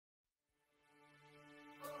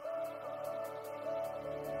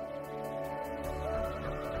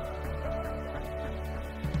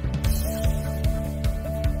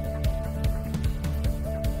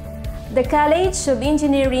The College of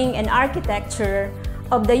Engineering and Architecture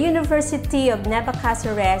of the University of Nueva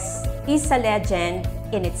Cáceres is a legend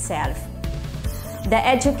in itself. The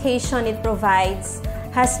education it provides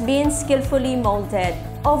has been skillfully molded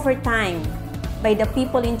over time by the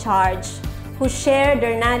people in charge who share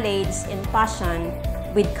their knowledge and passion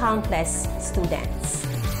with countless students.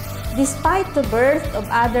 Despite the birth of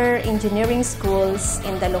other engineering schools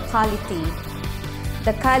in the locality,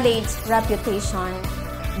 the college's reputation,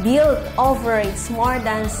 built over its more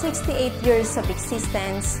than 68 years of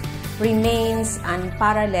existence, remains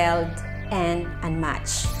unparalleled and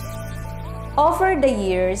unmatched. Over the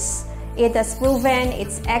years, it has proven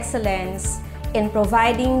its excellence in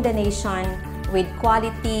providing the nation with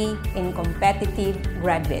quality and competitive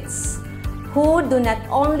graduates who do not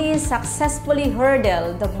only successfully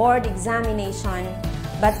hurdle the board examination,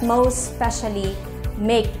 but most especially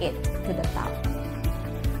make it to the top.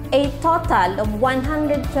 A total of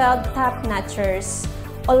 112 top-notchers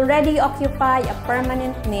already occupy a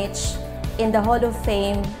permanent niche in the Hall of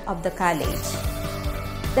Fame of the college.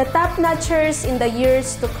 The top-notchers in the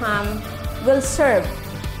years to come will serve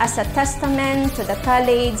as a testament to the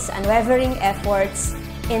college's unwavering efforts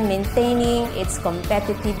in maintaining its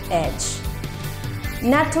competitive edge.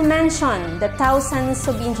 Not to mention the thousands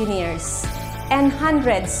of engineers and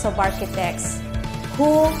hundreds of architects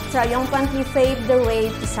who triumphantly paved the way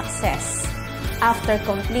to success after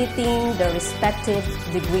completing their respective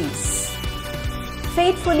degrees.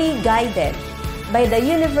 Faithfully guided by the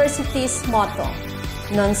university's motto,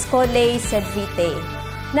 Non Scholae Sed Vitae,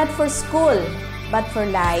 not for school, but for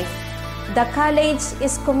life, the college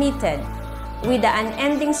is committed with the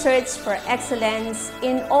unending search for excellence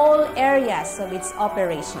in all areas of its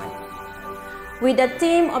operation. With a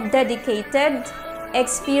team of dedicated,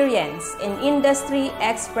 experienced, and industry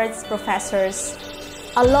experts professors,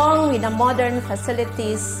 along with the modern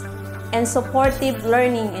facilities and supportive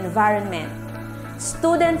learning environment,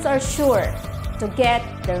 students are sure to get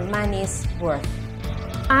their money's worth.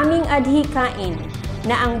 Aming adhikain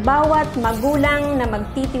na ang bawat magulang na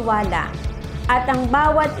magtitiwala at ang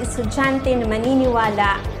bawat estudyante na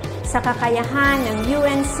maniniwala sa kakayahan ng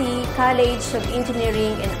UNC College of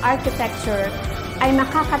Engineering and Architecture ay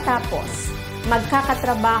makakatapos,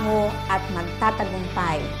 magkakatrabaho at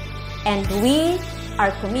magtatagumpay. And we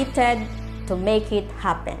are committed to make it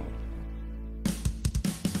happen.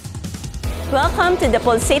 Welcome to the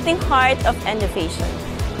pulsating heart of innovation,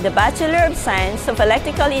 the Bachelor of Science of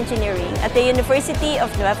Electrical Engineering at the University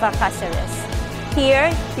of Nueva Cáceres.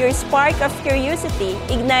 Here, your spark of curiosity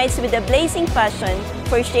ignites with a blazing passion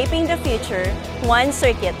for shaping the future, one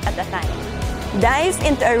circuit at a time. Dive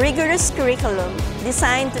into a rigorous curriculum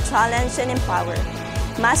designed to challenge and empower.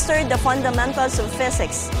 Master the fundamentals of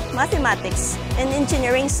physics, mathematics, and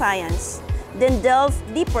engineering science. Then delve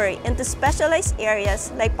deeper into specialized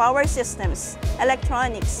areas like power systems,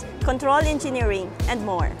 electronics, control engineering, and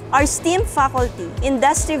more. Our STEAM faculty,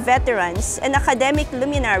 industry veterans, and academic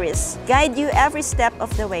luminaries guide you every step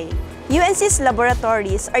of the way. UNC's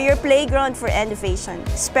laboratories are your playground for innovation.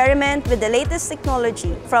 Experiment with the latest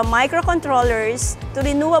technology, from microcontrollers to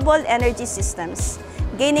renewable energy systems,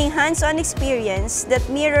 gaining hands-on experience that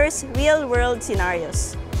mirrors real-world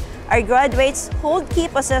scenarios. Our graduates hold key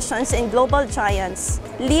positions in global giants,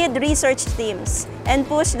 lead research teams, and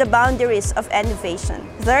push the boundaries of innovation.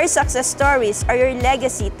 Their success stories are your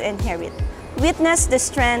legacy to inherit. Witness the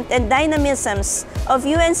strength and dynamisms of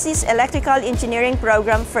UNC's electrical engineering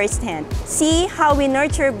program firsthand. See how we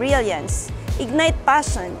nurture brilliance, ignite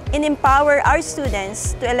passion, and empower our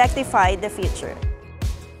students to electrify the future.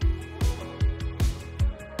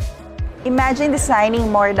 Imagine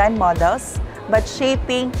designing modern models, but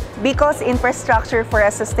shaping Bicol's infrastructure for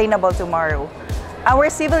a sustainable tomorrow.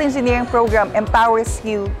 Our civil engineering program empowers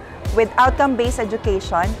you with outcome-based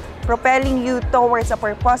education, propelling you towards a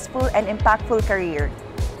purposeful and impactful career.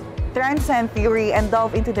 Transcend theory and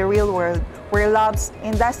delve into the real world, where labs,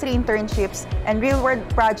 industry internships, and real-world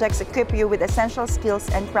projects equip you with essential skills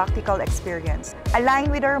and practical experience.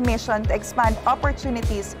 Aligned with our mission to expand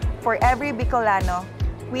opportunities for every Bicolano,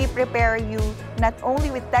 we prepare you not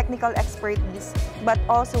only with technical expertise, but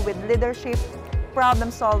also with leadership,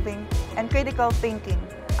 problem-solving, and critical thinking,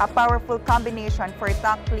 a powerful combination for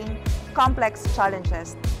tackling complex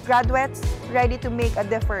challenges. Graduates ready to make a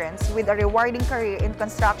difference with a rewarding career in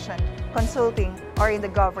construction, consulting, or in the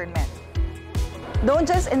government. Don't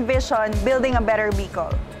just envision building a better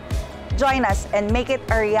Bicol. Join us and make it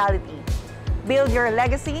a reality. Build your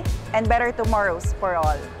legacy and better tomorrows for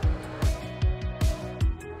all.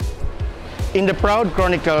 In the proud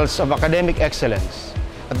chronicles of academic excellence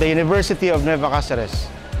at the University of Nueva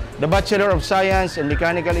Cáceres, The Bachelor of Science and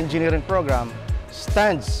Mechanical Engineering program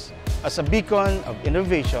stands as a beacon of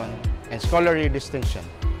innovation and scholarly distinction.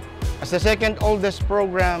 As the second oldest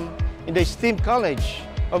program in the esteemed College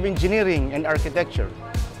of Engineering and Architecture,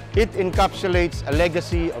 it encapsulates a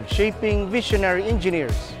legacy of shaping visionary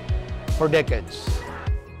engineers for decades.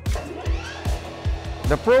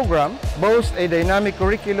 The program boasts a dynamic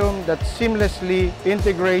curriculum that seamlessly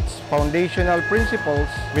integrates foundational principles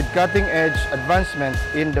with cutting-edge advancement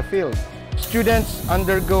in the field. Students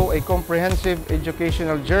undergo a comprehensive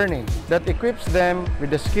educational journey that equips them with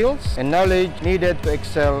the skills and knowledge needed to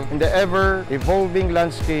excel in the ever-evolving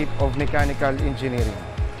landscape of mechanical engineering.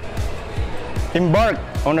 Embark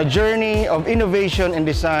on a journey of innovation and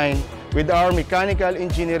design with our mechanical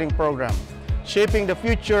engineering program, shaping the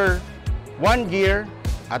future one gear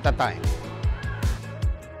at a time.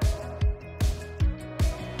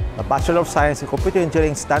 The Bachelor of Science in Computer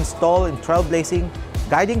Engineering stands tall in trailblazing,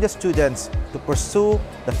 guiding the students to pursue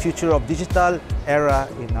the future of digital era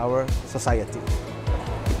in our society.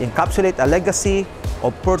 It encapsulates a legacy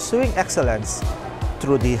of pursuing excellence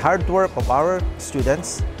through the hard work of our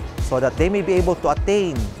students so that they may be able to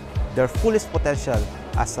attain their fullest potential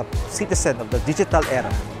as a citizen of the digital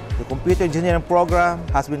era. The Computer Engineering program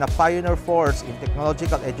has been a pioneer force in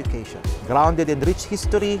technological education. Grounded in rich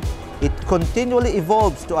history, it continually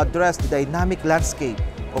evolves to address the dynamic landscape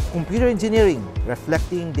of computer engineering,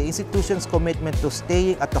 reflecting the institution's commitment to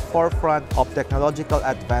staying at the forefront of technological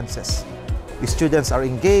advances. The students are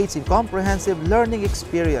engaged in comprehensive learning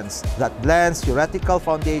experience that blends theoretical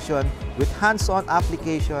foundation with hands-on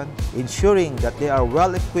application, ensuring that they are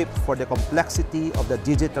well equipped for the complexity of the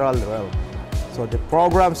digital realm. So the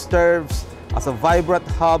program serves as a vibrant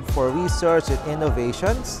hub for research and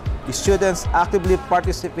innovations. The students actively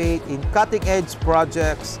participate in cutting-edge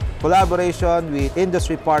projects, collaboration with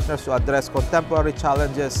industry partners to address contemporary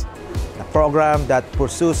challenges. A program that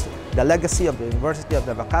pursues the legacy of the University of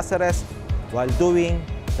Nueva Cáceres while doing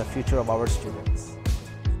the future of our students.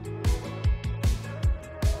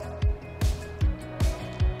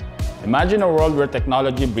 Imagine a world where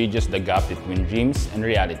technology bridges the gap between dreams and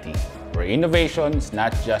reality, where innovation is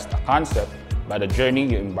not just a concept, but a journey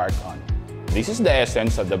you embark on. This is the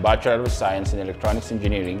essence of the Bachelor of Science in Electronics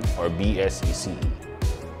Engineering, or BSECE.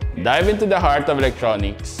 Dive into the heart of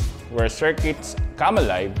electronics, where circuits come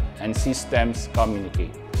alive and systems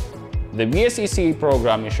communicate. The BSECE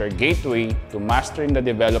program is your gateway to mastering the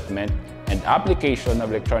development and application of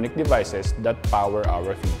electronic devices that power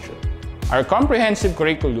our future. Our comprehensive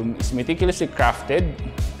curriculum is meticulously crafted,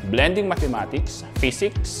 blending mathematics,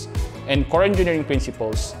 physics, and core engineering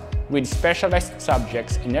principles with specialized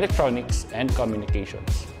subjects in electronics and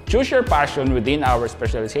communications. Choose your passion within our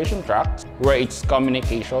specialization tracks, where it's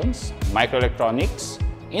communications, microelectronics,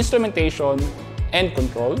 instrumentation and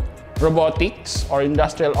control, robotics, or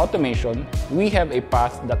industrial automation. We have a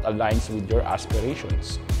path that aligns with your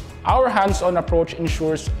aspirations. Our hands-on approach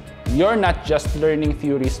ensures you're not just learning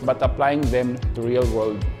theories but applying them to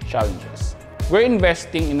real-world challenges. We're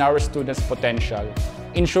investing in our students' potential,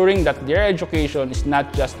 ensuring that their education is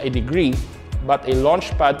not just a degree, but a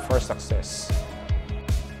launchpad for success.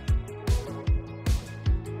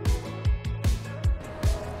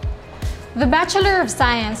 The Bachelor of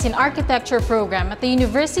Science in Architecture program at the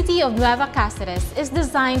University of Nueva Cáceres is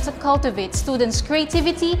designed to cultivate students'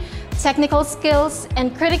 creativity, technical skills,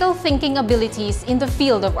 and critical thinking abilities in the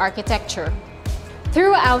field of architecture.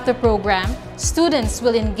 Throughout the program, students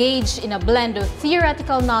will engage in a blend of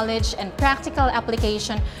theoretical knowledge and practical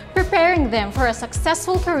application, preparing them for a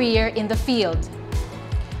successful career in the field.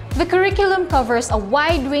 The curriculum covers a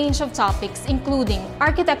wide range of topics including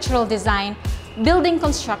architectural design, building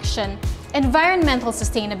construction, environmental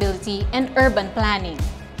sustainability, and urban planning.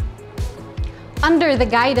 Under the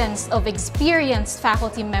guidance of experienced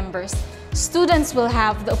faculty members, students will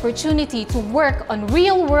have the opportunity to work on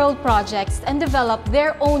real-world projects and develop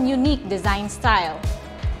their own unique design style.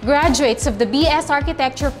 Graduates of the BS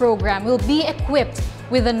Architecture program will be equipped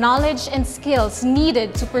with the knowledge and skills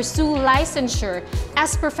needed to pursue licensure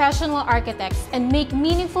as professional architects and make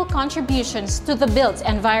meaningful contributions to the built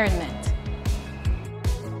environment.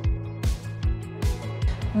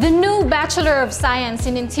 The new Bachelor of Science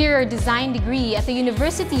in Interior Design degree at the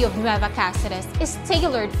University of Nueva Cáceres is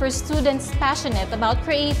tailored for students passionate about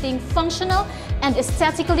creating functional and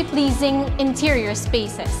aesthetically pleasing interior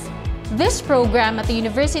spaces. This program at the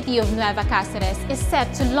University of Nueva Cáceres is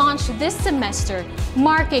set to launch this semester,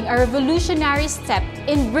 marking a revolutionary step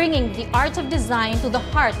in bringing the art of design to the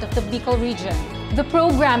heart of the Bicol region. The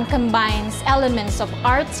program combines elements of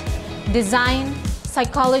art, design,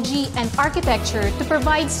 psychology, and architecture to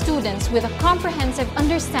provide students with a comprehensive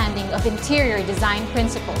understanding of interior design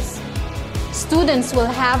principles. Students will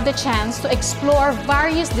have the chance to explore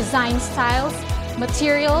various design styles,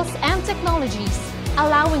 materials, and technologies,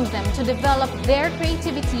 allowing them to develop their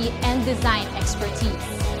creativity and design expertise.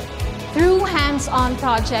 Through hands-on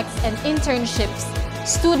projects and internships,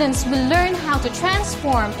 students will learn how to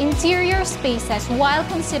transform interior spaces while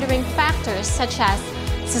considering factors such as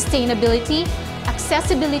sustainability,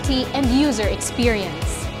 accessibility, and user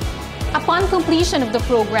experience. Upon completion of the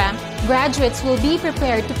program, graduates will be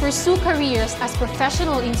prepared to pursue careers as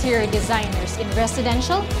professional interior designers in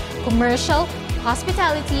residential, commercial,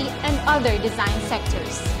 hospitality, and other design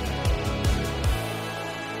sectors.